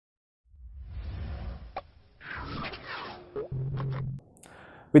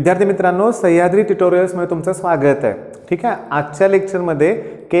विद्यार्थी मित्रांनो, सह्याद्री ट्युटोरियल्समध्ये तुमचं स्वागत आहे. ठीक आहे. आजच्या लेक्चरमध्ये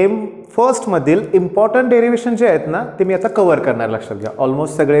केम फर्स्टमधील इम्पॉर्टंट डेरिव्हेशन जे आहेत ना ते मी आता कव्हर करणार. लक्षात घ्या,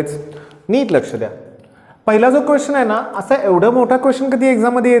 ऑलमोस्ट सगळेच नीट लक्ष द्या. पहिला जो क्वेश्चन आहे ना, असा एवढा मोठा क्वेश्चन कधी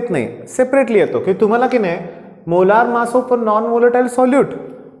एक्झाममध्ये येत नाही, सेपरेटली येतो की तुम्हाला की नाही molar mass of a non व्होलेटाइल solute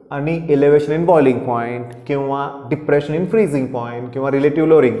आणि एलिव्हेशन इन बॉइलिंग पॉइंट किंवा डिप्रेशन इन फ्रीजिंग पॉइंट किंवा रिलेटिव्ह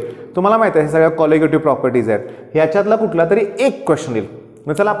लोअरिंग, तुम्हाला माहिती आहे हे सगळ्या कॉलिगेटिव्ह प्रॉपर्टीज आहेत. ह्याच्यातला कुठला तरी एक क्वेश्चन येईल.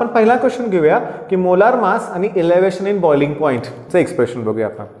 मग चला आपण पहिला क्वेश्चन घेऊया की मोलार मास आणि एलिव्हेशन इन बॉइलिंग पॉइंटचं एक्सप्रेशन बघूया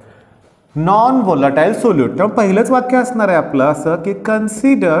आपण. नॉन व्होलेटाइल सोल्यूट, तर पहिलंच वाक्य असणार आहे आपलं असं की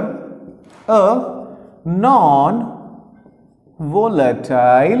कन्सिडर अ नॉन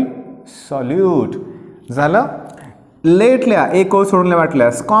व्होलेटाइल सॉल्यूट. झालं. लेट लिहा, एक ओळ सोडून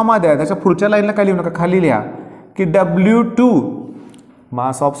वाटल्यास कॉमा द्या, त्याच्या पुढच्या लाईनला काय लिहू नका, खाली लिहा की W2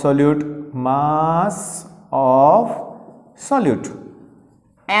 mass of solute, mass of solute,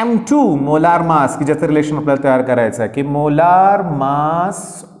 M2 molar mass की ज्याचं रिलेशन आपल्याला तयार करायचं आहे की मोलार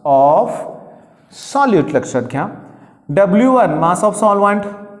मास ऑफ सॉल्यूट. लक्षात घ्या. W1 mass of solvent,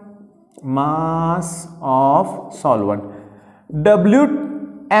 mass of solvent.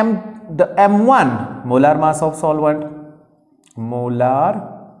 M1 molar mass of solvent, molar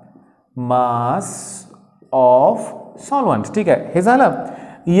mass of solvent. ठीक आहे, हे झालं.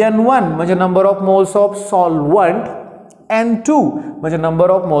 N1 म्हणजे number of moles of solvent, N2 म्हणजे number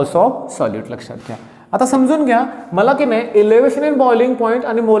of moles of solute. लक्षात घ्या. आता समजून घ्या, मला की नाही एलिव्हेशन इन बॉइलिंग पॉइंट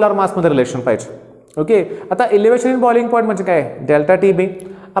आणि मोलार मास मध्ये रिलेशन पाहिजे. ओके. आता एलिव्हेशन इन बॉइलिंग पॉइंट म्हणजे काय, डेल्टा टी बी.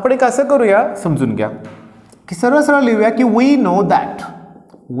 आपण एक असं करूया, समजून घ्या की सरळ सरळ लिहूया की वी नो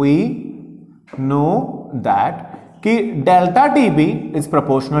दॅट की delta T B is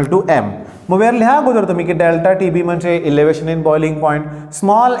proportional to M. मग वेळ लिहा अगोदर तुम्ही की डेल्टा टी बी म्हणजे elevation in boiling point,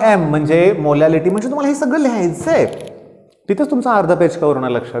 small M म्हणजे मोलॅलिटी. म्हणजे तुम्हाला हे सगळं लिहायचं आहे, तिथेच तुमचा अर्धा पेज कव्हर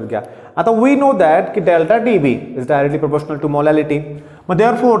होणार. लक्षात घ्या. आता वी नो दॅट की delta T B is directly proportional to molality. मग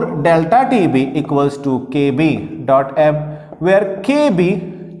therefore delta T B equals to K B dot M, wear के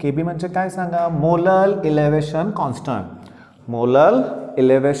बी म्हणजे काय सांगा, molal elevation constant, molal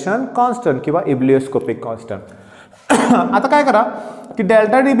elevation constant किंवा इब्लियोस्कोपिक कॉन्स्टंट. आता काय करा की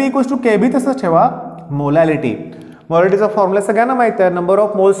delta T B equals to के बी तसंच ठेवा. मोलॅलिटीचा फॉर्म्युला सगळ्यांना माहिती आहे, number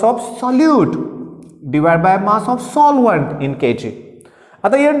of moles of solute divide by mass of solvent in kg.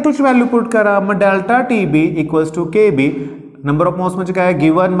 आता N2 ची व्हॅल्यू पुट करा. मग delta T B equals to K B, number of moles म्हणजे काय,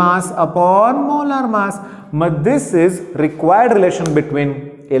 given mass upon molar mass. मग दिस is required relation between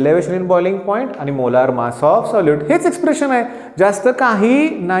elevation in boiling point आणि molar mass of solute. हेच expression आहे, जास्त काही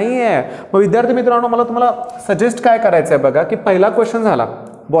नाही आहे. मग विद्यार्थी मित्रांनो, मला तुम्हाला सजेस्ट काय करायचं आहे बघा की पहिला क्वेश्चन झाला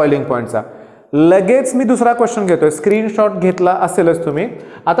बॉइलिंग पॉइंटचा, लगेच मी दुसरा क्वेश्चन घेतोय. स्क्रीनशॉट घेतला असेलच तुम्ही.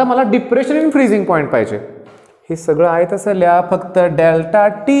 आता मला डिप्रेशन इन फ्रीजिंग पॉइंट पाहिजे. हे सगळं आहे तसं लिहा, फक्त डेल्टा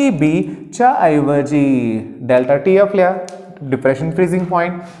टी बी च्या ऐवजी डेल्टा टी एफ लिहा. डिप्रेशन फ्रीजिंग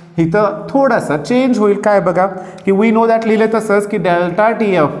पॉइंट इथं थोडासा चेंज होईल. काय बघा की वी नो दॅट लिहिले तसंच की delta T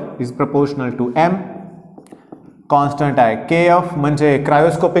F is proportional to M. Constant आहे के एफ म्हणजे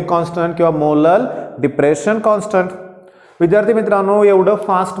क्रायोस्कोपिक कॉन्स्टंट किंवा मोलल डिप्रेशन कॉन्स्टंट. विद्यार्थी मित्रांनो, एवढं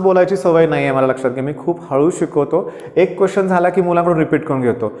फास्ट बोलायची सवय नाही आहे मला. लक्षात घ्या, मी खूप हळू शिकवतो. एक क्वेश्चन झाला की मुलांकडून रिपीट करून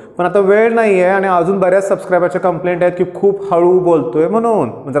घेतो, पण आता वेळ नाही आहे आणि अजून बऱ्याच सबस्क्रायबरच्या कंप्लेंट आहेत की खूप हळू बोलतोय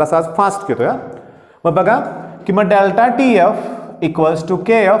म्हणून जरा आज फास्ट घेतोय. मग बघा की मग delta T F equals to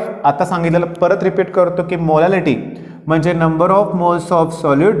K F. आता सांगितलेलं परत रिपीट करतो की मोलॅलिटी म्हणजे number of moles of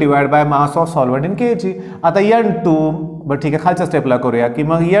solute divide by mass of solvent in kg. आता N2, बरं ठीक आहे, खालच्या स्टेपला करूया की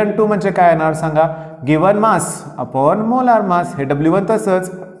मग N2 म्हणजे काय येणार सांगा, given mass upon molar mass. हे W1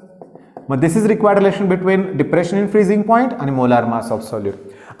 तसंच. मग दिस is required relation between depression in freezing point आणि मोलार मास ऑफ सॉल्यूट.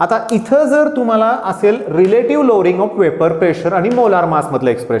 आता इथं जर तुम्हाला असेल relative lowering of vapour pressure आणि मोलार मास मधलं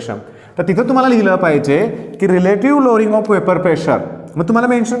एक्सप्रेशन, तर तिथं तुम्हाला लिहिलं पाहिजे की relative lowering of vapour pressure. मग तुम्हाला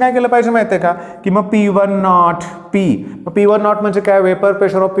मेन्शन काय केलं पाहिजे माहिती आहे का की मग P1 नॉट P. मग P1 नॉट म्हणजे काय, vapour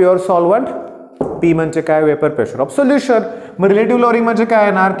pressure of pure solvent. P म्हणजे काय, वेपर प्रेशर ऑफ सोल्युशन. मग रिलेटिव्ह लोअरिंग म्हणजे काय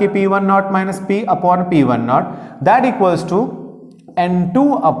येणार की P1 not minus P upon P1 not that equals to N2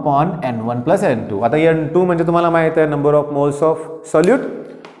 upon N1 plus N2. आता N2 म्हणजे तुम्हाला माहिती आहे number of moles of solute,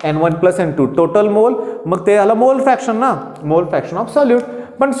 N1 plus N2 total mole. मग ते आलं मोल फ्रॅक्शन ना, मोल फ्रॅक्शन ऑफ सॉल्यूट.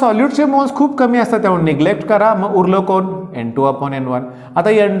 पण सॉल्यूटचे मोल्स खूप कमी असतात त्यामुळे निग्लेक्ट करा. मग उरलं कोण, N2 अपॉन N1. आता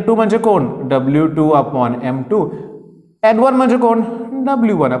N2 म्हणजे कोण, W2 अपॉन M2. N1 म्हणजे कोण,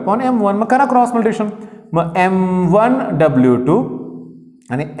 W1 अपॉन M1. मग करा क्रॉस मल्टिप्लिकेशन. मग M1 W2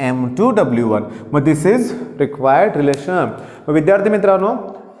 आणि M2 W1. मग दिस इज रिक्वायर्ड रिलेशन. मग विद्यार्थी मित्रांनो,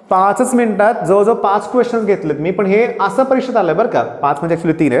 5 मिनिटात जवळजवळ 5 क्वेश्चन घेतलेत मी, पण हे असं परीक्षेत आलंय बरं का. 5 म्हणजे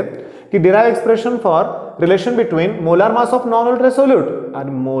ऍक्च्युली 3 आहेत. की derive expression for relation between molar mass of non water solute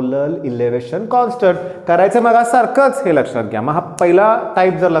आणि मोलर इलेव्हेशन कॉन्स्टंट करायचं मग सारखंच हे लक्षात घ्या. मग हा पहिला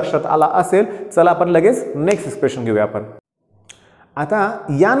टाइप जर लक्षात आला असेल, चला आपण लगेच नेक्स्ट एक्सप्रेशन घेऊया आपण. आता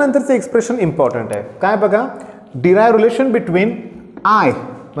यानंतरचं एक्सप्रेशन इम्पॉर्टंट आहे. काय बघा, डिराइव रिलेशन बिटवीन आय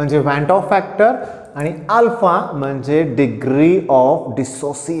म्हणजे व्हॅन्ट ऑफ फॅक्टर आणि अल्फा म्हणजे डिग्री ऑफ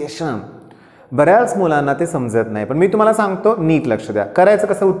डिसोसिएशन. बऱ्याच मुलांना ते समजत नाही, पण मी तुम्हाला सांगतो, नीट लक्ष द्या. करायचं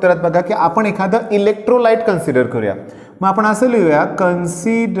कसं उत्तरात बघा की आपण एखादं इलेक्ट्रोलाइट कन्सिडर करूया. मग आपण असं लिहूया,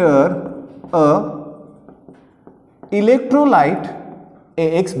 कन्सिडर अ इलेक्ट्रोलाइट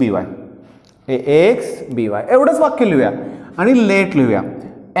AXBY. AXBY एवढंच वाक्य लिहूया आणि लेट लिहूया.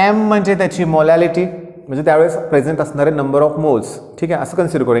 M म्हणजे त्याची मोलॅलिटी म्हणजे त्यावेळेस प्रेझेंट असणारे नंबर ऑफ मोल्स. ठीक आहे, असं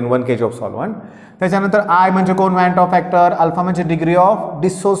कन्सिडर करू इन 1 kg ऑफ सॉल्व्हंट. त्याच्यानंतर आय म्हणजे कोण, व्हॅन्ट ऑफ फॅक्टर, अल्फा म्हणजे डिग्री ऑफ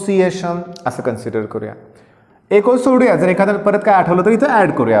डिसोसिएशन असं कन्सिडर करूया. एक सोडूया, जर एखादं परत काय आठवलं तर इथं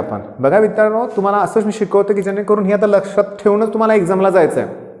ऍड करूया आपण. बघा मित्रांनो, तुम्हाला असंच मी शिकवतो की जेणेकरून हे आता लक्षात ठेवूनच तुम्हाला एक्झामला जायचं आहे.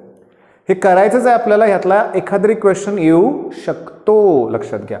 हे करायचंच आहे आपल्याला. ह्यातला एखादरी क्वेश्चन येऊ शकतो,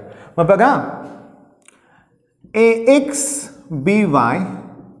 लक्षात घ्या. मग बघा, AXBY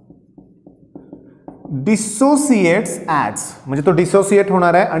डिसोसिएट्स ॲज म्हणजे तो डिसोसिएट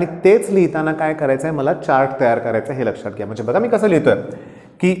होणार आहे आणि तेच लिहिताना काय करायचं आहे, मला चार्ट तयार करायचा आहे हे लक्षात घ्या. म्हणजे बघा मी कसं लिहितोय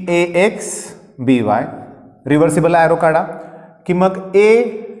की AXBY रिव्हर्सिबल ॲरो काढा की मग A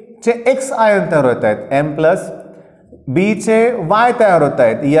चे X आयन तयार होत आहेत M प्लस, B चे Y तयार होत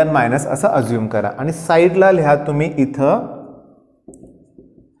आहेत N मायनस असं अज्युम करा आणि साईडला लिहा तुम्ही इथं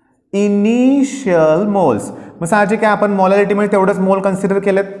इनिशियल मोल्स. मग साहजिक आहे आपण मोलॅरिटी मध्ये तेवढंच मोल कन्सिडर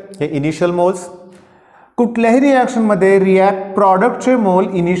केलेत, हे इनिशियल मोल्स. कुठल्याही रिॲक्शन मध्ये प्रॉडक्टचे मोल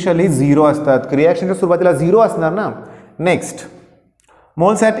इनिशियली 0 असतात. रिॲक्शनच्या सुरुवातीला 0 असणार ना. Next,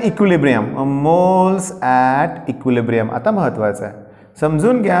 moles at equilibrium. Moles at equilibrium आता महत्वाचं आहे,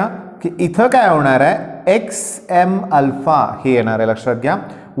 समजून घ्या की इथं काय होणार आहे, XM अल्फा हे येणार आहे, लक्षात घ्या.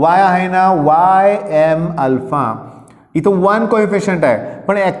 Y आहे ना, YM अल्फा. इथं 1 कोएफिशियंट आहे,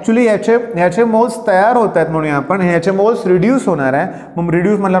 पण ॲक्च्युली ह्याचे मोल्स तयार होत आहेत म्हणून आपण ह्याचे मोल्स रिड्यूस होणार आहे. मग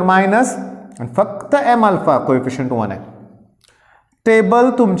रिड्यूस म्हणल्यावर मायनस आणि फक्त M अल्फा कोएफिशियंट 1 आहे. टेबल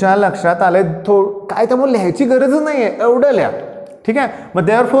तुमच्या लक्षात आले, काय त्यामुळे लिहायची गरजच नाही आहे, एवढं लिहा. ठीक आहे, मग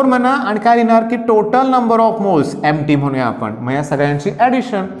देअरफॉर म्हणा आणि काय लिहिणार की total number of moles MT म्हणूया आपण. मग या सगळ्यांची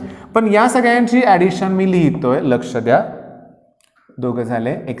ॲडिशन, पण या सगळ्यांची ॲडिशन मी लिहितोय, लक्ष द्या, दोघं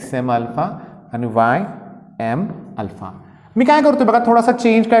झाले XM अल्फा आणि YM अल्फा. मी काय करतोय बघा, थोडासा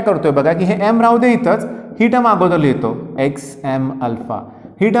चेंज काय करतोय बघा की हे M राहू दे इथंच, ही टर्म अगोदर लिहितो XM अल्फा,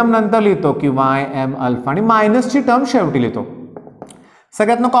 ही टर्म नंतर लिहितो की YM अल्फा आणि मायनसची टर्म शेवटी लिहितो.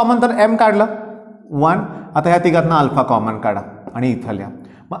 सगळ्यातनं कॉमन तर M काढलं 1. आता ह्या तिघातनं अल्फा कॉमन काढा आणि इथं लिहा.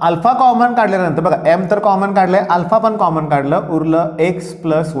 मग अल्फा कॉमन काढल्यानंतर बघा M तर कॉमन काढलंय, अल्फा पण कॉमन काढलं, उरलं X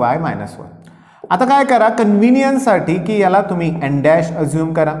प्लस Y मायनस 1. आता काय करा कन्व्हिनियन्ससाठी की याला तुम्ही N डॅश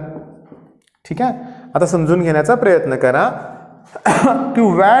अज्युम करा. ठीक आहे, आता समजून घेण्याचा प्रयत्न करा की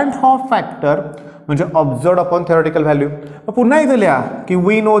व्हॅन्ट ऑफ फॅक्टर म्हणजे ऑब्झर्व्ड अपॉन थेरोटिकल व्हॅल्यू. पुन्हा इथं लिहा की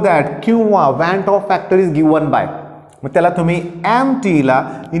वी नो दॅट किंवा व्हॅन्ट of factor is given by. मग त्याला तुम्ही MT ला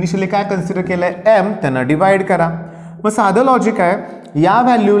इनिशियली काय कन्सिडर केलंय M, त्यांना डिवाइड करा. मग साधं लॉजिक आहे, या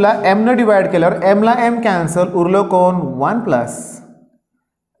व्हॅल्यूला M न डिवाइड केल्यावर M ला M कॅन्सल, उरलं कोण 1 plus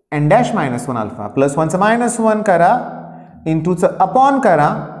N dash minus 1 alpha plus 1चं minus 1 करा इंटूचं अपॉन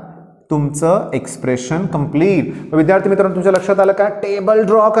करा, तुमचं एक्सप्रेशन कंप्लीट. विद्यार्थी मित्रांनो तुमच्या लक्षात आलं का, टेबल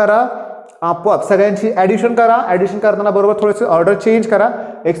ड्रॉ करा, आपोआप सगळ्यांची ॲडिशन करा, ॲडिशन करताना बरोबर थोडेसे ऑर्डर चेंज करा,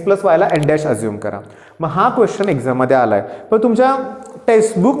 X प्लस वायला N डॅश अज्युम करा. मग हा क्वेश्चन एक्झाममध्ये आलाय, पण तुमच्या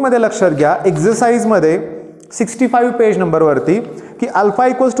टेक्स्टबुकमध्ये लक्षात घ्या एक्झरसाइजमध्ये 65 पेज नंबरवरती की alpha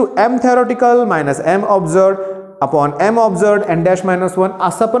equals to M theoretical minus M ऑब्झर्व्ड upon M ऑब्झर्व्ड N dash minus 1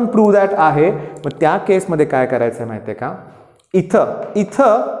 असं पण प्रूव्ह दॅट आहे. मग त्या केसमध्ये काय करायचं माहिती आहे का,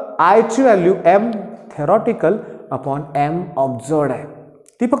 इथं I ची value M theoretical upon M ऑब्झर्व्ड आहे,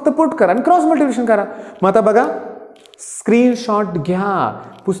 ती फक्त पुट करा आणि क्रॉस मल्टिप्लिकेशन करा. मग आता बघा स्क्रीनशॉट घ्या,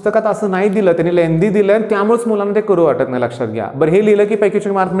 पुस्तकात असं नाही दिलं, त्यांनी लेंदी दिलं त्यामुळेच मुलांना ते करू वाटत नाही, लक्षात घ्या. बरं हे लिहिलं की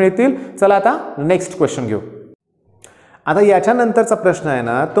पैकीचे मार्क मिळतील. चला आता नेक्स्ट क्वेश्चन घेऊ. आता याच्यानंतरचा प्रश्न आहे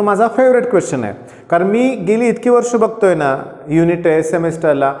ना, तो माझा फेवरेट क्वेश्चन आहे, कारण मी गेली इतकी वर्ष बघतोय ना unit taste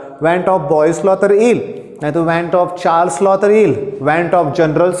सेमेस्टरला, व्हॅन्ट of boys law तर येईल, नाही तर व्हॅन्ट ऑफ चार्ल्स लॉ तर येईल, व्हॅन्ट ऑफ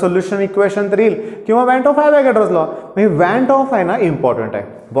जनरल सोल्युशन इक्वेशन तर येईल किंवा व्हॅन्ट ऑफ ॲव्हॉगॅड्रोज लॉ. म्हणजे व्हॅन्ट ऑफ आहे ना इम्पॉर्टंट आहे,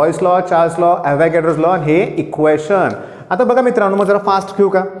 boys law, Charles law, ॲव्हॉगॅड्रोज law हे इक्वेशन. आता बघा मित्रांनो, मग जरा फास्ट घेऊ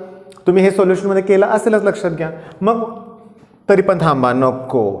का, तुम्ही हे सोल्युशनमध्ये केलं असेलच, लक्षात घ्या. मग तरी पण थांबा,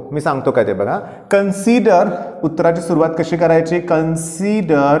 नको, मी सांगतो काय ते बघा. कन्सिडर, उत्तराची सुरुवात कशी करायची,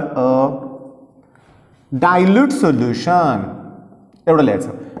 कन्सिडर अ डायल्यूट सोल्युशन एवढं लिहायचं.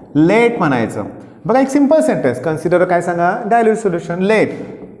 लेट म्हणायचं. बघा एक सिंपल सेंटेन्स कन्सिडर काय सांगा डायल्यूट सोल्युशन. लेट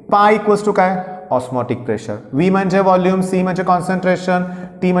पाय इक्वल्स टू काय ऑस्मॉटिक प्रेशर. व्ही म्हणजे व्हॉल्यूम, सी म्हणजे कॉन्सन्ट्रेशन,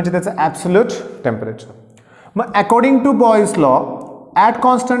 टी म्हणजे त्याचं ॲब्सोल्यूट टेम्परेचर. मग according to Boyle's law at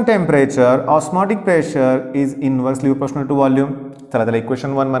constant temperature osmotic pressure is inversely proportional to volume. चला त्याला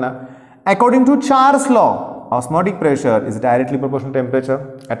इक्वेशन 1 म्हणा. According to Charles law osmotic pressure is directly proportional temperature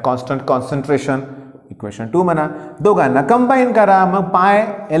at constant concentration. Equation 2 म्हणा. दोघांना combine करा. मग पाय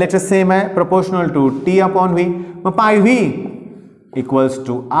LHS same आहे proportional to T upon V. मग पाय V equals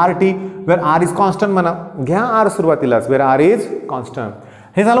to R T where R is constant म्हणा. घ्या आर सुरुवातीलाच वेर आर इज कॉन्स्टंट.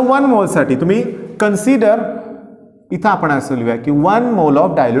 हे झालं 1 मोलसाठी. तुम्ही कन्सिडर इथं आपण असं लिहूया की 1 मोल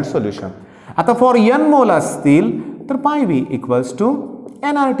ऑफ डायल्यूट सोल्युशन. आता फॉर n मोल असतील तर पाय व्ही इक्वल्स टू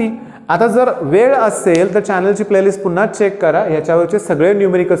nRT. आता जर वेळ असेल तर चॅनलची प्लेलिस्ट पुन्हा चेक करा. याच्यावरचे सगळे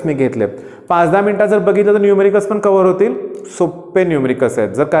न्यूमेरिकल्स मी घेतले. 5-10 मिनिटात जर बघितलं तर न्यूमेरिकल्स पण कव्हर होतील. सोपे न्यूमेरिकल्स आहेत.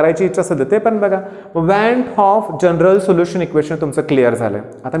 जर करायची इच्छा असेल तर ते पण बघा. Want of general solution equation तुमचं क्लिअर झालंय.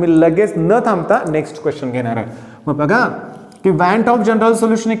 आता मी लगेच न थांबता नेक्स्ट क्वेश्चन घेणार आहे. मग बघा की want of general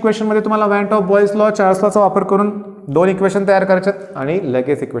solution equation मध्ये तुम्हाला want of Boyle's law Charles लॉचा वापर करून 2 इक्वेशन तयार करायच्यात आणि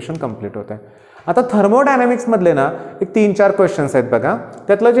लगेच इक्वेशन कंप्लीट होत आहे. आता थर्मोडायनामिक्स मधले ना एक 3-4 क्वेश्चन्स आहेत बघा.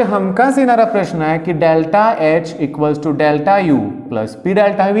 त्यातला जे हमखास येणारा प्रश्न आहे की delta H equals to delta U plus P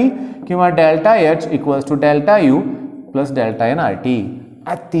delta V किंवा delta H equals to delta U plus delta NRT.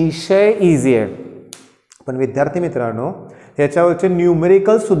 अतिशय इझी आहे. पण विद्यार्थी मित्रांनो याच्यावरचे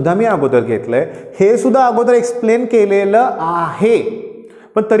न्यूमेरिकल सुद्धा मी अगोदर घेतलंय. हे सुद्धा अगोदर एक्सप्लेन केलेलं आहे.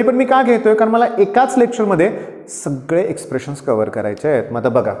 पण तरी पण मी का घेतोय कारण मला एकाच लेक्चरमध्ये सगळे एक्सप्रेशन्स कव्हर करायचे आहेत. मग आता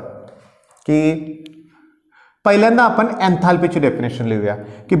बघा की पहिल्यांदा आपण एन्थाल्पीची डेफिनेशन लिहूया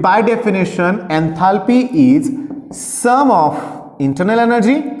की by definition enthalpy is some of internal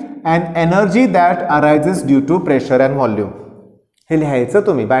energy and energy that arises due to pressure and volume. हे लिहायचं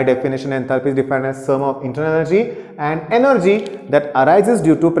तुम्ही. By definition enthalpy is defined age some of internal energy and energy that arises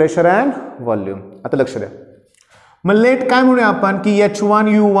due to pressure and volume. आता लक्ष द्या. मग late काय म्हणूया आपण की H1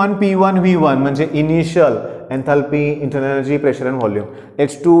 U1 P1 V1 म्हणजे initial enthalpy internal energy pressure and volume.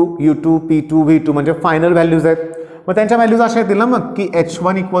 H2 U2 P2 V2 म्हणजे फायनल व्हॅल्यूज आहेत. मग त्यांच्या व्हॅल्यूज अशा येतील ना मग की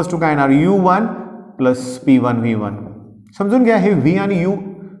H1 इक्वल्स टू काय येणार U1 प्लस P1 V1. समजून घ्या हे V आणि U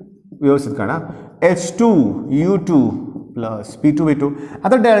व्यवस्थित करा. H2 U2 plus P2 V2.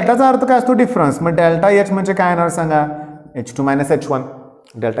 आता डेल्टाचा अर्थ काय असतो डिफरन्स. मग डेल्टा H म्हणजे काय येणार सांगा H2 minus H1.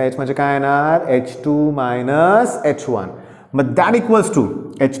 Delta H म्हणजे काय येणार H2 मायनस H1. मग दॅट इक्वल्स टू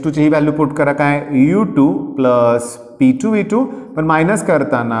H2 ची ही व्हॅल्यू पुट करा काय U2 प्लस P2 V2 पण मायनस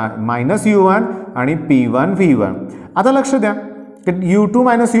करताना मायनस U1 आणि P1 V1. आता लक्ष द्या की U2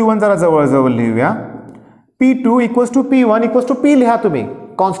 मायनस U1 जरा जवळजवळ लिहूया. P2 equals to P1 equals to P लिहा तुम्ही.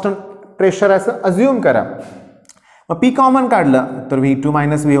 कॉन्स्टंट प्रेशर असं अज्युम करा. मग P कॉमन काढलं तर V2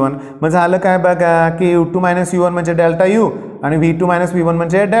 मायनस V1. मग झालं काय बघा की U2 मायनस U1 म्हणजे डेल्टा U आणि V2 मायनस V1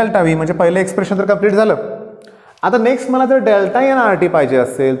 म्हणजे डेल्टा V. म्हणजे पहिलं एक्सप्रेशन तर कंप्लीट झालं. आता नेक्स्ट मला जर डेल्टा NRT पाहिजे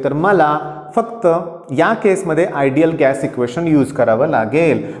असेल तर मला फक्त या केसमध्ये आयडियल गॅस इक्वेशन यूज करावं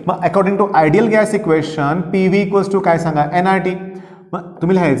लागेल. मग according to ideal gas equation PV equals to काय सांगा NRT. मग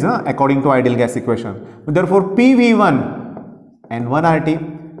तुम्ही लिहायचं according to ideal gas equation. Therefore PV1 N1RT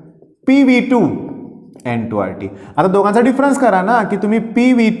PV2 N2RT. आता दोघांचा डिफरन्स करा ना की तुम्ही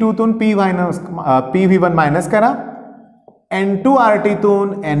PV2 तून PV1 मायनस करा N2RT तून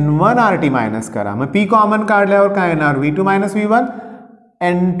N1RT मायनस करा. मग P कॉमन काढल्यावर काय येणार V2 minus V1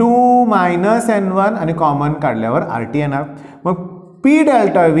 N2 minus N1 आणि कॉमन काढल्यावर RT येणार. मग P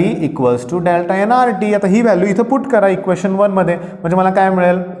delta V equals to delta NRT. आता ही व्हॅल्यू इथं पुट करा इक्वेशन 1 मध्ये. म्हणजे मला काय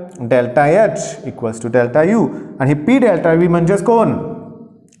मिळेल delta H equals to delta U आणि P डेल्टा V म्हणजेच कोण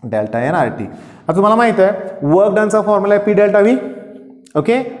डेल्टा NRT. आता तुम्हाला माहित आहे वर्क डनचा फॉर्म्युला आहे P delta V.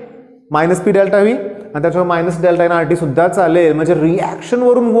 Okay minus P delta V आणि त्याच्यावर मायनस डेल्टा NRT सुद्धा चालेल. म्हणजे रिॲक्शन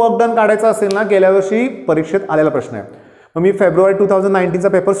वरून वर्क डन काढायचं असेल ना गेल्या वर्षी परीक्षेत आलेला प्रश्न आहे. मग मी फेब्रुवारी 2019चा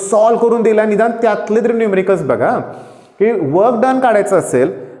पेपर सॉल्व्ह करून दिला. निदान त्यातले तरी न्यूमेरिकल्स बघा की वर्क डन काढायचं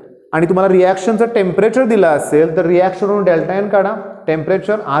असेल आणि तुम्हाला रिॲक्शनचं टेम्परेचर दिलं असेल तर रिॲक्शनवरून डेल्टा N काढा.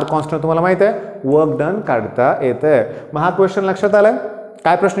 टेम्परेचर R कॉन्स्टंट तुम्हाला माहित आहे वर्क डन काढता येतंय. मग हा क्वेश्चन लक्षात आलाय.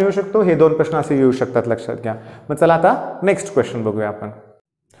 काय प्रश्न येऊ शकतो हे 2 प्रश्न असे येऊ शकतात लक्षात घ्या. मग चला आता नेक्स्ट क्वेश्चन बघूया आपण.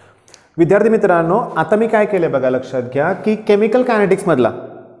 विद्यार्थी मित्रांनो आता मी काय केले बघा लक्षात घ्या की केमिकल कायनेटिक्स मधला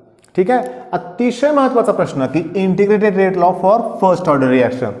ठीक आहे अतिशय महत्त्वाचा प्रश्न की integrated rate law for first order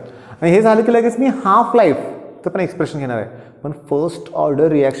reaction. आणि हे झालं की लगेच मी हाफ लाईफचं पण एक्सप्रेशन घेणार आहे. पण फर्स्ट ऑर्डर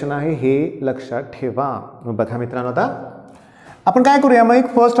रिॲक्शन आहे हे लक्षात ठेवा. बघा मित्रांनो आता आपण काय करूया मग एक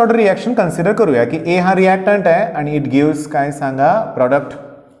फर्स्ट ऑर्डर रिॲक्शन कन्सिडर करूया की A हा रिॲक्टंट आहे आणि इट गिव्स काय सांगा प्रॉडक्ट.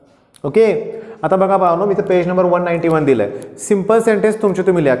 ओके आता बघा बाळांनो, मी इथे पेज नंबर 191 दिलंय. सिंपल सेंटेन्स तुमचे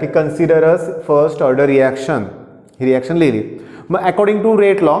तुम्ही लिहा की कन्सिडर अस फर्स्ट ऑर्डर रिॲक्शन. ही रिॲक्शन लिहिली. मग according to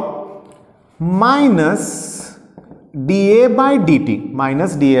rate law minus dA by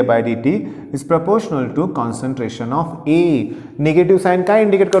dt is proportional to concentration of A. Negative sign काय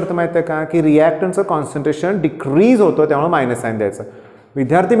इंडिकेट करतो माहिती आहे का, की रिॲक्टंटचं कॉन्सन्ट्रेशन डिक्रीज होतं, त्यामुळे मायनस साइन द्यायचं.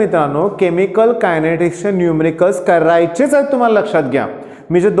 विद्यार्थी मित्रांनो, केमिकल कायनेटिक्सचे न्यूमेरिकल्स करायचेच आहेत, तुम्हाला लक्षात घ्या.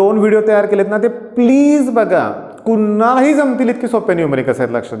 मी जे 2 व्हिडिओ तयार केलेत ना, ते प्लीज बघा. कुणालाही जमतील इतके सोपे न्यूमेरिकल्स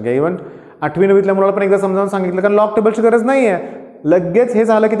आहेत, लक्षात घ्या. इव्हन 8वी 9वीतल्या मुलाला पण एकदा समजावून सांगितलं, कारण लॉग टेबलची गरज नाही आहे. लगेच हे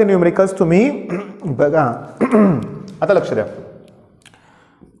झालं की ते न्यूमेरिकल्स तुम्ही बघा. आता लक्ष द्या.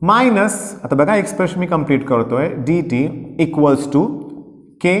 मायनस, आता बघा एक्सप्रेशन मी कंप्लीट करतोय, dt equals to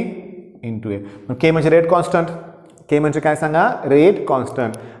K into ए. के म्हणजे रेट कॉन्स्टंट. के म्हणजे काय सांगा, रेट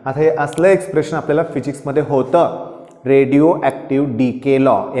कॉन्स्टंट. आता हे असलं एक्सप्रेशन आपल्याला फिजिक्समध्ये होतं, radio active DK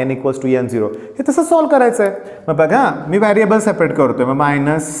law, n equals to n0. हे तसं सॉल्व करायचं आहे. मग बघा मी व्हॅरिएबल सेपरेट करतोय. मग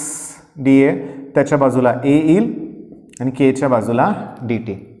मायनस da त्याच्या बाजूला a येईल आणि केच्या बाजूला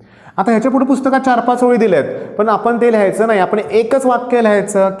dt. आता ह्याच्या पुढे पुस्तकात 4-5 ओळी दिल्यात, पण आपण ते लिहायचं नाही. आपण एकच वाक्य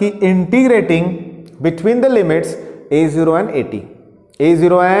लिहायचं की integrating between the limits a0 and at,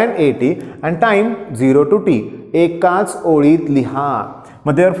 a0 and at and time 0 to t. एकाच ओळीत लिहा.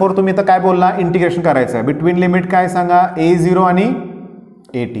 मग देअरफॉर तुम्ही आता काय बोलला, इंटिग्रेशन करायचं आहे. बिटवीन लिमिट काय सांगा, a0 आणि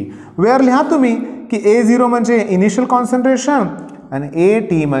at. वेअर लिहा तुम्ही की a0 म्हणजे इनिशियल कॉन्सन्ट्रेशन आणि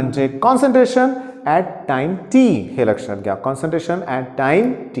at म्हणजे कॉन्सन्ट्रेशन ॲट टाइम t. हे लक्षात घ्या, कॉन्सन्ट्रेशन ॲट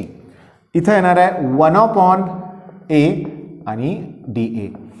टाइम t. इथं येणार आहे 1/a आणि dA.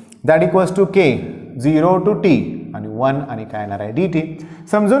 That equals to k 0 to t आणि 1 आणि काय येणार आहे dt.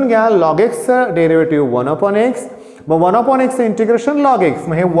 समजून घ्या, log xचं डेरिव्हेटिव्ह 1/x. मग 1/x चं इंटिग्रेशन log x.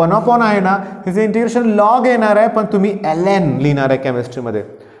 मग हे 1 आहे ना, ह्याचं इंटिग्रेशन log येणार आहे, पण तुम्ही ln लिहिणार आहे केमिस्ट्रीमध्ये.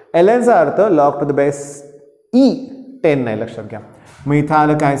 ln चा अर्थ log to the base e 10 नाही, लक्षात घ्या. मग इथं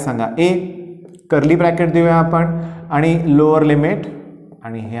आलं काय सांगा, a कर्ली ब्रॅकेट देऊया आपण आणि लोअर लिमिट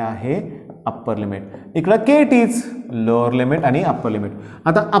आणि हे आहे अप्पर लिमिट. इकडं के टीच लोअर लिमिट आणि अप्पर लिमिट.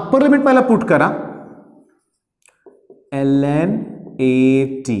 आता अप्पर लिमिट पहिला पुट करा, ln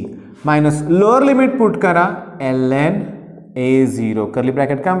at minus lower limit put करा ln a0. Curly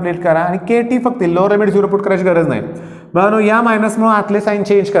bracket complete करा आणि के टी फक्त लोअर लिमिट 0 पुट करायची गरज नाही. बघा या मायनसमुळे आतले साईन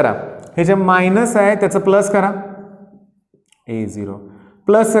चेंज करा. हे जे मायनस आहे त्याचं प्लस करा a0.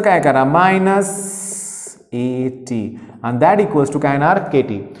 प्लस काय करा मायनस at आणि दॅट इक्वल्स टू काय येणार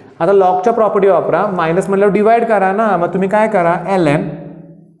kt. आता लॉगच्या प्रॉपर्टी वापरा, मायनस म्हटल्यावर डिवाइड करा ना. मग तुम्ही काय करा, ln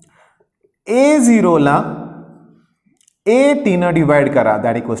a0 ला at न डिवाइड करा,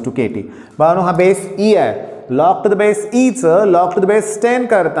 दॅट इक्वल्स टू kt. बघा हा बेस e आहे, log to the base e चं लॉग टू द बेस 10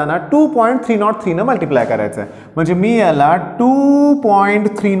 करताना 2.303 न मल्टिप्लाय करायचं आहे. म्हणजे मी याला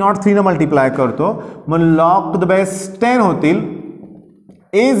 2.303 न मल्टिप्लाय करतो. मग लॉग टू द बेस 10 होतील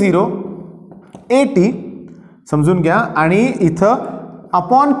a0 at, समजून घ्या. आणि इथं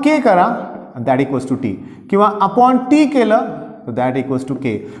अपॉन के करा, दॅट इक्वल्स टू टी, किंवा अपॉन टी केलं तर दॅट इक्वल्स टू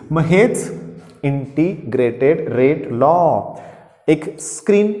के. मग हेच इंटिग्रेटेड रेट लॉ. एक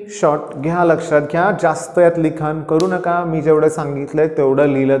स्क्रीनशॉट घ्या, लक्षात घ्या. जास्त यात लिखाण करू नका. मी जेवढं सांगितलंय तेवढं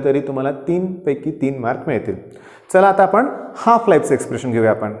लिहिलं तरी तुम्हाला 3 पैकी 3 मार्क मिळतील. चला आता आपण हाफ लाईफचं एक्सप्रेशन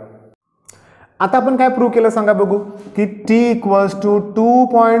घेऊया. आता आपण काय प्रूव्ह केलं सांगा बघू, की t equals to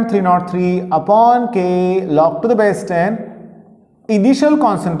 2.303 upon k log to the base 10 initial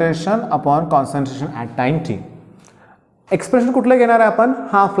concentration upon concentration at time t. Expression कुठलं घेणार आहे आपण,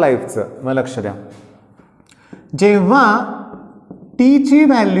 हाफ लाईफचं. मग लक्ष द्या, जेव्हा t ची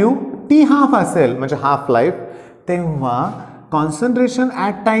व्हॅल्यू t हाफ असेल म्हणजे हाफ लाईफ, तेव्हा कॉन्सन्ट्रेशन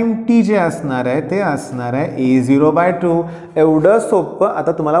ॲट टाइम t जे असणार आहे ते असणार आहे a0/2. एवढं सोपं.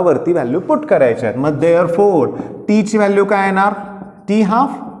 आता तुम्हाला वरती व्हॅल्यू पुट करायच्या आहेत. मग देअरफॉर t ची व्हॅल्यू काय येणार, t half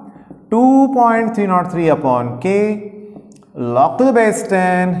 2.303 upon k log to the base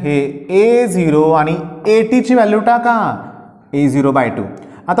 10 हे a0 आणि at ची व्हॅल्यू टाका a0/2.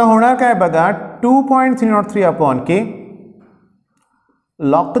 आता होणार काय बघा, 2.303 upon k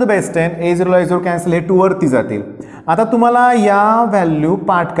log to the base 10 a0 ला a0 कॅन्सल, हे 2 वरती जातील. आता तुम्हाला या व्हॅल्यू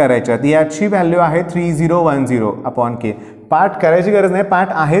पाठ करायच्यात. याची व्हॅल्यू आहे 3010 अपॉन के. पाठ करायची गरज नाही, पाठ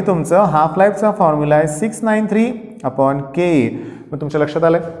आहे तुमचं. हाफ लाईफचा फॉर्म्युला आहे 693 अपॉन के. मग तुमच्या लक्षात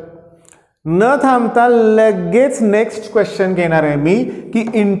आलंय. न थांबता लगेच नेक्स्ट क्वेश्चन घेणार आहे मी, की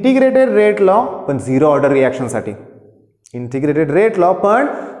इंटिग्रेटेड रेट लॉ पण 0 ऑर्डर रिॲक्शनसाठी. इंटिग्रेटेड रेट लॉ पण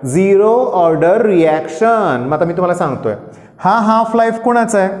 0 ऑर्डर रिॲक्शन. मग आता मी तुम्हाला सांगतोय, हा हाफ लाईफ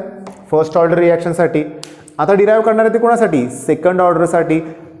कोणाचा आहे, फर्स्ट ऑर्डर रिॲक्शनसाठी. आता डिराईव्ह करणार आहे ते कोणासाठी, सेकंड ऑर्डरसाठी.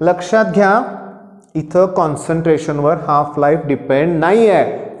 लक्षात घ्या, इथं कॉन्सन्ट्रेशनवर हाफ लाईफ डिपेंड नाही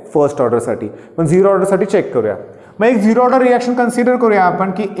आहे, फर्स्ट ऑर्डरसाठी, पण झिरो ऑर्डरसाठी चेक करूया. मग एक झिरो ऑर्डर रिॲक्शन कन्सिडर करूया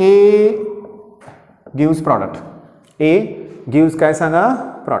आपण की A gives product, A gives काय सांगा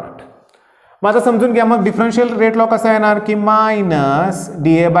प्रॉडक्ट. मग आता समजून घ्या, मग डिफरन्शियल रेट लॉ कसा येणार की मायनस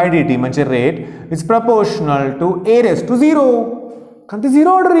dA/dt म्हणजे rate is proportional to A raise to zero, कारण ती झिरो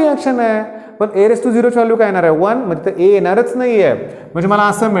ऑर्डर रिॲक्शन आहे. पण ए रेस टू झिरोची व्हॅल्यू काय येणार आहे 1, म्हणजे ए येणारच नाही आहे. म्हणजे मला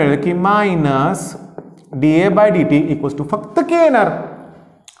असं मिळेल की मायनस dA/dt इक्वल्स टू फक्त के येणार,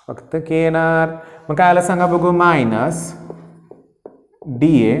 फक्त के येणार. मग काय आलं सांगा बघू, मायनस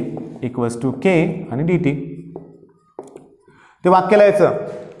dA इक्वल्स टू के आणि dt. ते वाक्य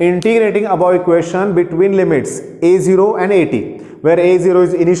लिहायचं, integrating above equation between limits a0 and at, where a0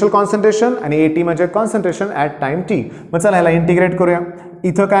 is initial concentration and at म्हणजे concentration at time t. मग चला ह्याला इंटिग्रेट करूया.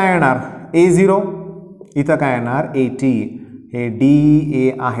 इथं काय येणार a0, इथं काय येणार at, हे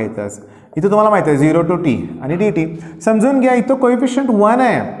dA आहेतच. इथं तुम्हाला माहिती आहे 0 to t आणि dt. समजून घ्या इथं कोएफिशियंट 1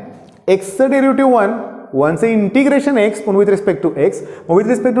 आहे, एक्सचं डेरिव्हेटिव्ह 1, 1चं इंटिग्रेशन x पण विथ रिस्पेक्ट टू x, मग विथ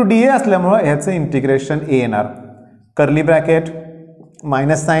रिस्पेक्ट टू dA असल्यामुळं ह्याचं इंटिग्रेशन a येणार. Curly bracket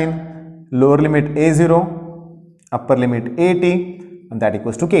minus sign, lower limit a0, upper limit at and that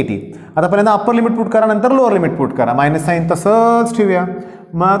equals to kt. आता पहिल्यांदा अप्पर लिमिट पुट करा, नंतर lower limit put करा, minus sign तसंच ठेवूया.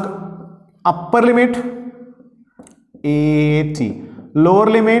 मग upper limit at, lower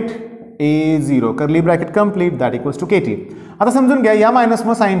limit a0, curly bracket complete, that equals to kt. आता समजून घ्या या मायनस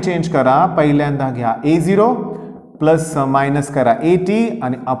मग साइन चेंज करा, पहिल्यांदा घ्या a0 प्लस मायनस करा at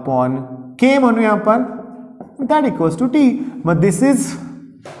आणि अपॉन k म्हणूया आपण, that equals to t. मग दिस इज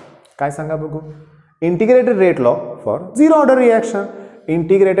काय सांगा बघू, integrated rate law for zero order reaction.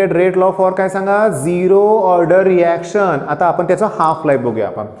 Integrated rate law for काय सांगा झिरो ऑर्डर रिॲक्शन. आता आपण त्याचा हाफ लाईफ बघूया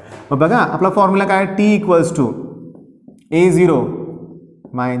आपण. मग बघा आपला फॉर्म्युला काय, t equals to a0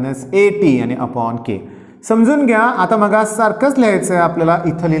 minus at आणि अपॉन k. समजून घ्या आता मग सारखंच लिहायचं आहे आपल्याला,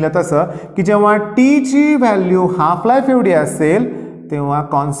 इथं लिहिलं तसं की जेव्हा t ची व्हॅल्यू हाफ लाईफ एवढी असेल तेव्हा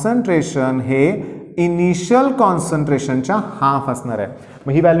कॉन्सन्ट्रेशन हे इनिशियल कॉन्सन्ट्रेशनच्या हाफ असणार आहे.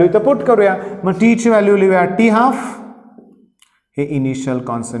 मग ही व्हॅल्यू इथं पुट करूया. मग टी ची व्हॅल्यू लिहूया टी हाफ, हे इनिशियल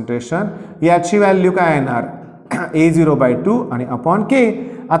कॉन्सन्ट्रेशन, याची व्हॅल्यू काय येणार a0/2 आणि अपॉन के.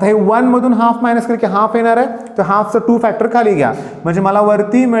 आता हे 1 मधून हाफ मायनस केलं की हाफ येणार आहे, तर हाफचं 2 फॅक्टर खाली घ्या, म्हणजे मला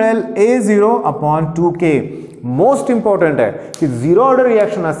वरती मिळेल a0/2k. मोस्ट इम्पॉर्टंट आहे की झिरो ऑर्डर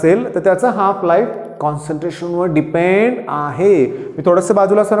रिॲक्शन असेल तर त्याचा हाफ लाईफ कॉन्सन्ट्रेशनवर डिपेंड आहे. मी थोडंसं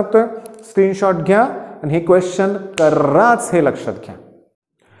बाजूला सरकतोय, स्क्रीनशॉट घ्या आणि हे क्वेश्चन कराच, हे लक्षात घ्या.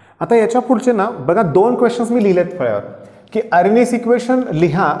 आता याच्या पुढचे ना बघा 2 क्वेश्चन्स मी लिहिलेत फळ्यावर की आरएनएस इक्वेशन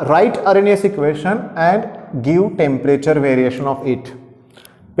लिहा, right RNS equation and give temperature variation of it.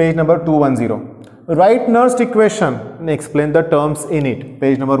 Page number 210. Right Nernst equation and explain the terms in it.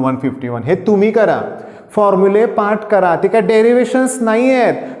 Page number 151. हे तुम्ही करा, फॉर्म्युले पाठ करा. ते काय डेरिव्हेशन्स नाही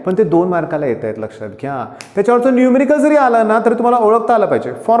आहेत पण ते 2 मार्काला येत आहेत, लक्षात घ्या. त्याच्यावरचं न्यूमेरिकल जरी आलं ना तरी तुम्हाला ओळखता आलं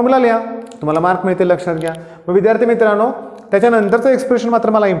पाहिजे. फॉर्म्युला लिहा, तुम्हाला मार्क मिळतील, लक्षात घ्या. मग विद्यार्थी मित्रांनो त्याच्यानंतरचं एक्सप्रेशन मात्र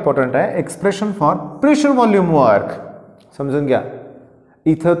मला इम्पॉर्टंट आहे, expression for pressure volume work. समजून घ्या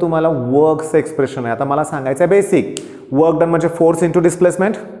इथं तुम्हाला वर्कचं एक्सप्रेशन आहे. आता मला सांगायचं आहे बेसिक. वर्क डन म्हणजे force into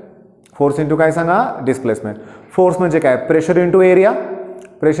displacement, force into काय सांगा डिस्प्लेसमेंट. फोर्स म्हणजे काय pressure into area,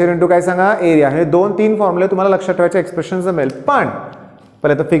 pressure into काय सांगा एरिया. हे 2-3 फॉर्म्युले तुम्हाला लक्षात ठेवायचे, एक्सप्रेशन जमेल. पण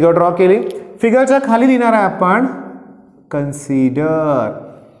पहिले तर फिगर ड्रॉ केली, फिगरच्या खाली लिहिणार आहे आपण consider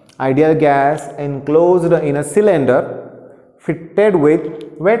ideal gas enclosed in a cylinder fitted with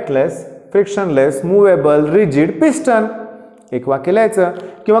weightless frictionless movable rigid piston. एक वाक्य लिहायचं,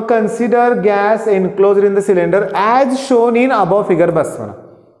 किंवा consider gas enclosed in the cylinder as shown in above figure. बस म्हणा,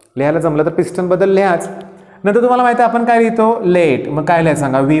 लिहायला जमलं तर पिस्टन बद्दल लिहाच. नंतर तुम्हाला माहिती आहे आपण काय लिहितो लेट. मग काय लिहायचं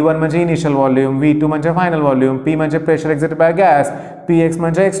सांगा, V1 म्हणजे इनिशियल व्हॉल्यूम, V2 म्हणजे फायनल व्हॉल्यूम, P म्हणजे pressure exerted bye gas, Px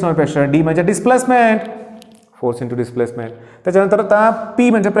म्हणजे एक्सटर्नल प्रेशर, D म्हणजे डिस्प्लेसमेंट, फोर्स इंटू डिस्प्लेसमेंट. त्याच्यानंतर आता P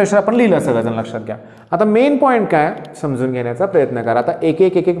म्हणजे प्रेशर आपण लिहिलं सगळं, लक्षात घ्या. आता मेन पॉईंट काय समजून घेण्याचा प्रयत्न करा. आता एक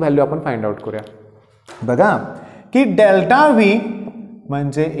एक व्हॅल्यू आपण फाइंड आउट करूया. बघा की डेल्टा V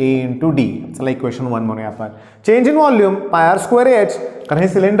म्हणजे A इंटू डी. चला इक्वेशन 1 म्हणूया आपण. Change in volume πr² h, कारण हे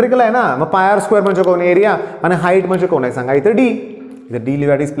सिलेंड्रिकल आहे ना, मग πr² म्हणजे कोण एरिया आणि हाईट म्हणजे कोण आहे सांगा, इथं डी. इथं डी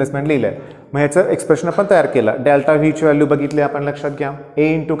लिहा, डिस्प्लेसमेंट लिहिलंय. मग ह्याचं एक्सप्रेशन आपण तयार केलं. डेल्टा व्ही ची व्हॅल्यू बघितली आपण, लक्षात घ्या A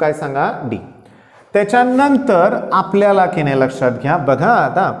इंटू काय सांगा डी. त्याच्यानंतर आपल्याला की नाही लक्षात घ्या, बघा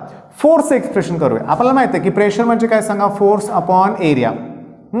आता फोर्स एक्सप्रेशन करूया. आपल्याला माहिती आहे की प्रेशर म्हणजे काय सांगा फोर्स अपॉन एरिया.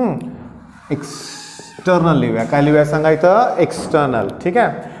 एक्सटर्नल लिहूया, काय लिहूया सांगा इथं एक्सटर्नल. ठीक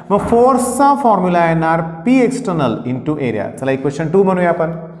आहे. मग फोर्सचा फॉर्म्युला येणार P एक्सटर्नल इंटू एरिया. चला इक्वेशन 2 म्हणूया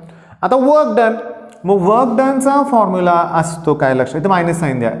आपण. आता वर्क डन, मग वर्क डनचा फॉर्म्युला असतो काय लक्षात, इथं मायनस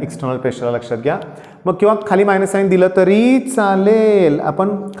साईन द्या एक्सटर्नल प्रेशरला लक्षात घ्या, मग किंवा खाली मायनस साईन दिलं तरी चालेल, आपण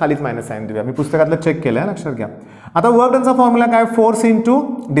खालीच मायनस साईन देऊया, मी पुस्तकातलं चेक केलं आहे लक्षात घ्या. आता वर्क डनचा फॉर्म्युला काय, force into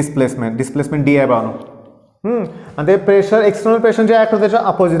displacement D I Bano, आणि ते प्रेशर एक्सटर्नल प्रेशर जे ॲक्ट होतं त्याच्या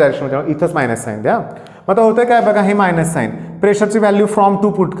अपोजिट डायरेक्शन, इथंच मायनस साईन द्या. मग आता होतं काय बघा, हे minus sine प्रेशरची value from to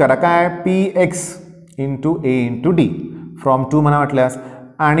put करा, काय P x into A into D, from to म्हणा वाटल्यास,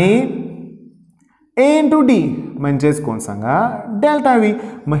 आणि ए इंटू डी म्हणजेच कोण सांगा, डेल्टा व्ही.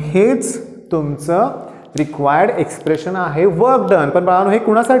 मग हेच तुमचं रिक्वायर्ड एक्सप्रेशन आहे वर्क डन. पण बाळांनो हे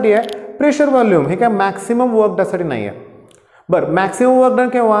कुणासाठी आहे, प्रेशर व्हॉल्यूम, हे काय मॅक्सिमम वर्क डनसाठी नाही आहे. बरं, मॅक्सिमम वर्क डन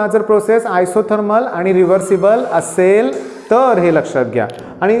केव्हा, जर प्रोसेस आयसोथर्मल आणि रिव्हर्सिबल असेल तर, हे लक्षात घ्या.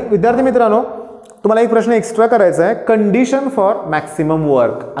 आणि विद्यार्थी मित्रांनो तुम्हाला एक प्रश्न एक्स्ट्रा करायचा आहे, कंडिशन फॉर मॅक्सिमम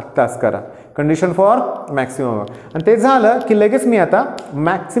वर्क आत्ताच करा, कंडिशन फॉर मॅक्सिमम वर्क, आणि ते झालं की लगेच मी आता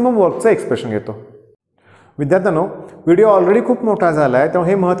मॅक्सिमम वर्कचं एक्सप्रेशन घेतो. विद्यार्थ्यांनो व्हिडिओ ऑलरेडी खूप मोठा झाला आहे, त्यामुळे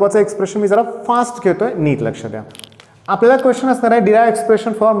हे महत्त्वाचं एक्सप्रेशन मी जरा फास्ट घेतोय, नीट लक्ष द्या. आपल्याला क्वेश्चन असणार आहे, derive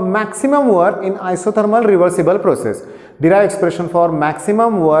expression for maximum work in isothermal reversible process. Derive expression for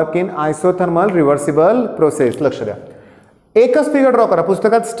maximum work in isothermal reversible process. लक्ष द्या, एकच फिगर ड्रॉ करा,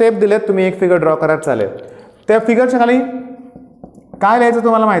 पुस्तकात स्टेप दिलेत, तुम्ही एक फिगर ड्रॉ करा चालेल. त्या फिगरच्या खाली काय लिहायचं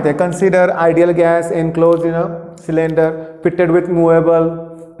तुम्हाला माहिती आहे, consider ideal gas enclose in a cylinder fitted with movable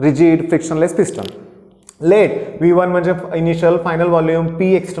rigid frictionless piston. Late V1 म्हणजे initial final volume,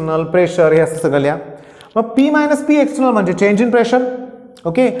 P external pressure, हे असं सगळं लिहा. मग P मायनस P एक्सटर्नल म्हणजे चेंज इन प्रेशर.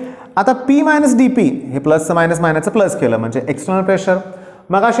 ओके, आता P मायनस DP, हे प्लसचं मायनसचं plus केलं म्हणजे एक्सटर्नल प्रेशर.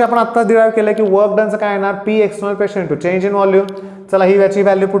 मग अशी आपण आत्ता डिराइव्ह केलं की वर्क डनचं काय येणार, P external pressure into change in volume. चला ही याची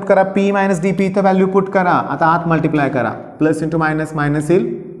व्हॅल्यू पुट करा, P मायनस DP इथं व्हॅल्यू पुट करा, आता आत मल्टिप्लाय करा, प्लस इंटू मायनस येईल,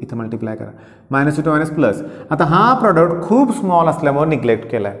 इथं मल्टिप्लाय करा, मायनस इंटू मायनस प्लस. आता हा प्रॉडक्ट खूप स्मॉल असल्यामुळे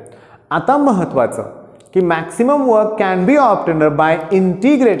निग्लेक्ट केला आहे. आता महत्त्वाचं की maximum work can be obtained by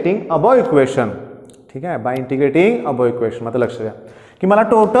integrating above equation. ठीक आहे, बाय इंटिग्रेटिंग अबो इक्वेशन. आता लक्ष द्या की मला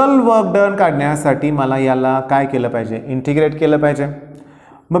टोटल वर्क डन काढण्यासाठी मला याला काय केलं पाहिजे, इंटिग्रेट केलं पाहिजे.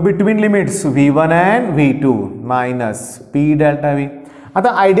 मग between limits V1 and V2 minus P delta V. आता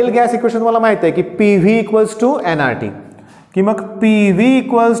आयडियल गॅस इक्वेशन तुम्हाला माहिती आहे की PV इक्वल्स टू NRT, की मग PV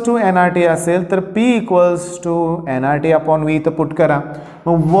इक्वल्स टू NRT असेल तर P equals to NRT upon V इथं पुट करा.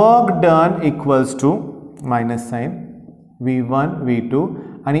 मग work done equals to minus sine V1 V2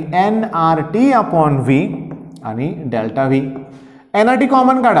 आणि NRT अपॉन V आणि डेल्टा V. NRT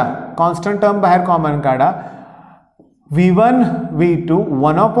कॉमन काढा, कॉन्स्टंट टर्म बाहेर कॉमन काढा, V1 V2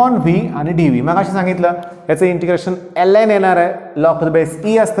 1 अपॉन V आणि dV. मग अशी सांगितलं याचं इंटिग्रेशन ln येणार आहे, लॉग बेस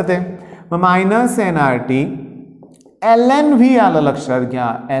E असतं ते, मग मायनस NRT ln V आलं लक्षात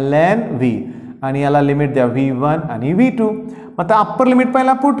घ्या, ln V, आणि याला लिमिट द्या V1 आणि V2. मग आता अप्पर लिमिट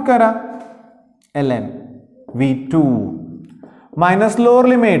पहिला पुट करा, ln V2 minus lower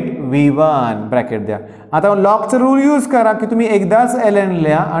limit V1 bracket द्या. आता लॉगचं रूल यूज करा की तुम्ही एकदाच ln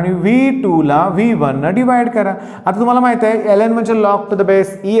लिहा आणि V2 ला V1 न डिवाइड करा. आता तुम्हाला माहिती आहे ln म्हणजे log to the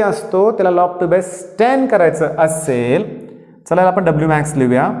base E असतो, त्याला लॉग टू बेस 10 करायचं असेल, चला आपण W मॅक्स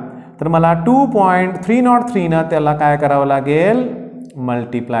लिहूया. तर मला 2.303 न त्याला काय करावं लागेल,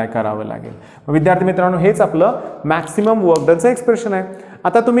 मल्टिप्लाय करावं लागेल. विद्यार्थी मित्रांनो हेच आपलं मॅक्सिमम वर्क डनचं एक्सप्रेशन आहे.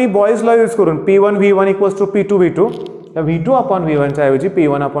 आता तुम्ही बॉईज लॉ यूज करून P1 V1 equals to P2 V2, V2 upon V1च्या ऐवजी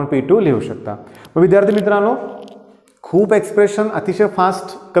P1 अपॉन P2 लिहू शकता. विद्यार्थी मित्रांनो खूप एक्सप्रेशन अतिशय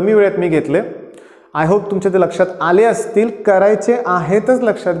फास्ट कमी वेळेत मी घेतले. आय होप तुमच्या ते लक्षात आले असतील, करायचे आहेतच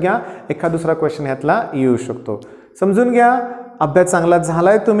लक्षात घ्या, एखाद दुसरा क्वेश्चन ह्यातला येऊ शकतो. समजून घ्या, अभ्यास चांगला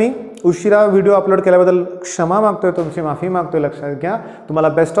झालाय. तुम्ही उशिरा व्हिडिओ अपलोड केल्याबद्दल क्षमा मागतोय, तुमची माफी मागतोय, लक्षात घ्या. तुम्हाला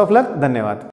बेस्ट ऑफ लक, धन्यवाद.